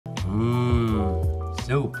Mmm,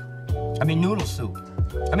 soup. I mean noodle soup.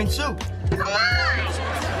 I mean soup.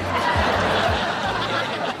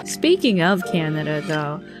 Speaking of Canada,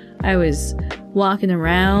 though, I was walking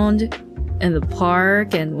around in the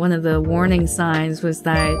park, and one of the warning signs was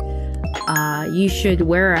that you should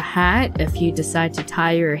wear a hat if you decide to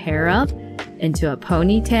tie your hair up into a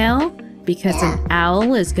ponytail, because an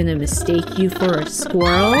owl is gonna mistake you for a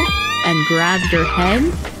squirrel and grab your head.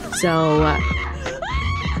 So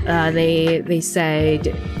they said,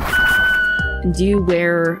 do you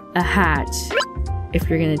wear a hat if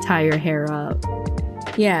you're gonna tie your hair up?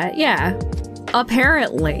 Yeah.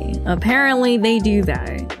 Apparently they do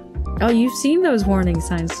that. Oh, you've seen those warning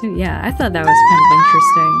signs too? Yeah, I thought that was kind of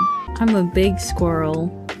interesting. I'm a big squirrel.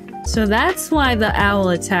 So that's why the owl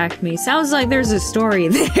attacked me. Sounds like there's a story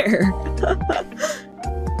there.